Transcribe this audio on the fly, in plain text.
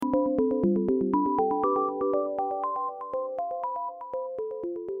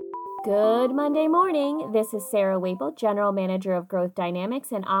Good Monday morning. This is Sarah Waple, General Manager of Growth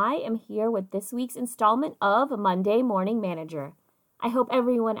Dynamics, and I am here with this week's installment of Monday Morning Manager. I hope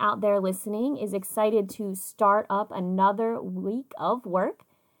everyone out there listening is excited to start up another week of work,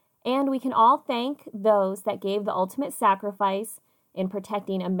 and we can all thank those that gave the ultimate sacrifice in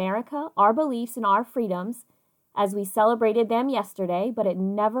protecting America, our beliefs, and our freedoms as we celebrated them yesterday, but it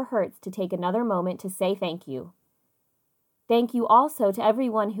never hurts to take another moment to say thank you. Thank you also to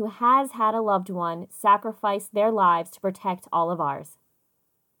everyone who has had a loved one sacrifice their lives to protect all of ours.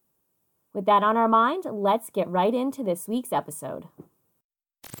 With that on our mind, let's get right into this week's episode.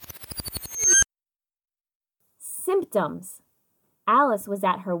 Symptoms. Alice was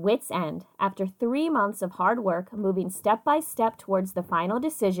at her wit's end. After 3 months of hard work, moving step by step towards the final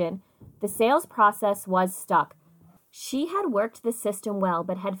decision, the sales process was stuck. She had worked the system well,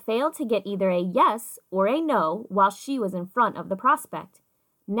 but had failed to get either a yes or a no while she was in front of the prospect.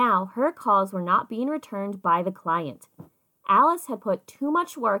 Now, her calls were not being returned by the client. Alice had put too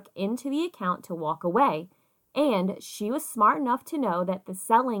much work into the account to walk away, and she was smart enough to know that the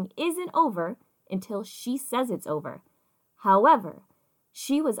selling isn't over until she says it's over. However,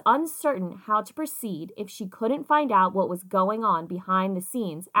 she was uncertain how to proceed if she couldn't find out what was going on behind the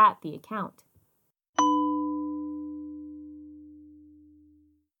scenes at the account.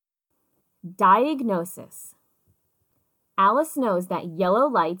 Diagnosis. Alice knows that yellow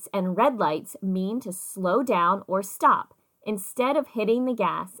lights and red lights mean to slow down or stop instead of hitting the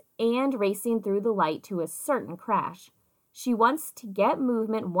gas and racing through the light to a certain crash. She wants to get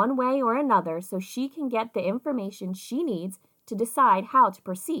movement one way or another so she can get the information she needs to decide how to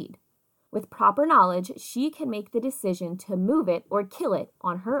proceed. With proper knowledge, she can make the decision to move it or kill it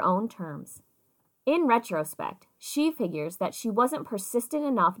on her own terms. In retrospect, she figures that she wasn't persistent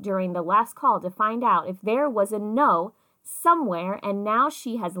enough during the last call to find out if there was a no somewhere, and now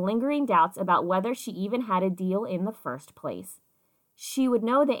she has lingering doubts about whether she even had a deal in the first place. She would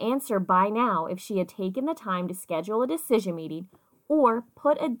know the answer by now if she had taken the time to schedule a decision meeting or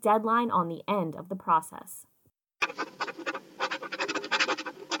put a deadline on the end of the process.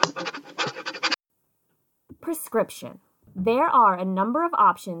 Prescription. There are a number of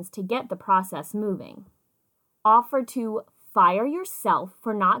options to get the process moving. Offer to fire yourself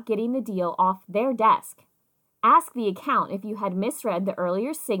for not getting the deal off their desk. Ask the account if you had misread the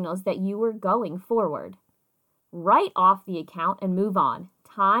earlier signals that you were going forward. Write off the account and move on.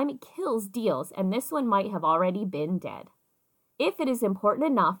 Time kills deals, and this one might have already been dead. If it is important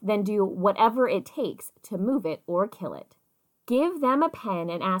enough, then do whatever it takes to move it or kill it. Give them a pen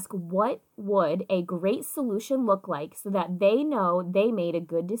and ask what would a great solution look like so that they know they made a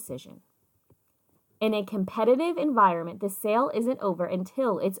good decision. In a competitive environment, the sale isn't over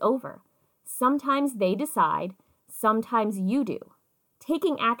until it's over. Sometimes they decide, sometimes you do.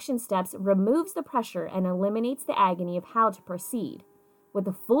 Taking action steps removes the pressure and eliminates the agony of how to proceed. With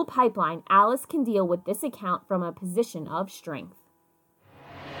a full pipeline, Alice can deal with this account from a position of strength.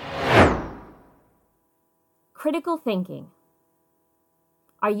 Critical thinking.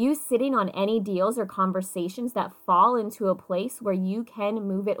 Are you sitting on any deals or conversations that fall into a place where you can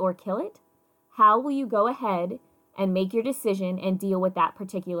move it or kill it? How will you go ahead and make your decision and deal with that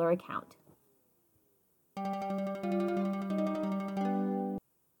particular account?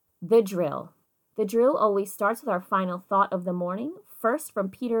 The drill. The drill always starts with our final thought of the morning. First, from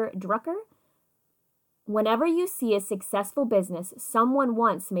Peter Drucker. Whenever you see a successful business, someone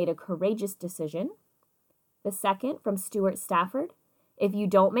once made a courageous decision. The second, from Stuart Stafford. If you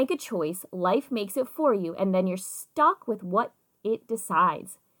don't make a choice, life makes it for you, and then you're stuck with what it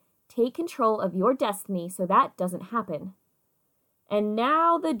decides. Take control of your destiny so that doesn't happen. And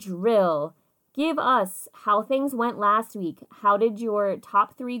now the drill. Give us how things went last week. How did your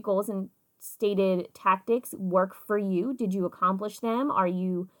top 3 goals and stated tactics work for you? Did you accomplish them? Are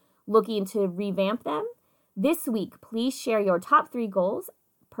you looking to revamp them? This week, please share your top 3 goals,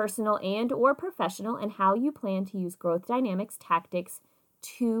 personal and or professional, and how you plan to use Growth Dynamics tactics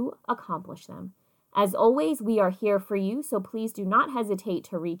to accomplish them. As always, we are here for you, so please do not hesitate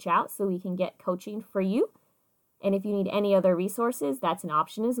to reach out so we can get coaching for you. And if you need any other resources, that's an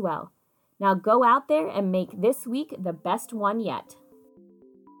option as well. Now go out there and make this week the best one yet.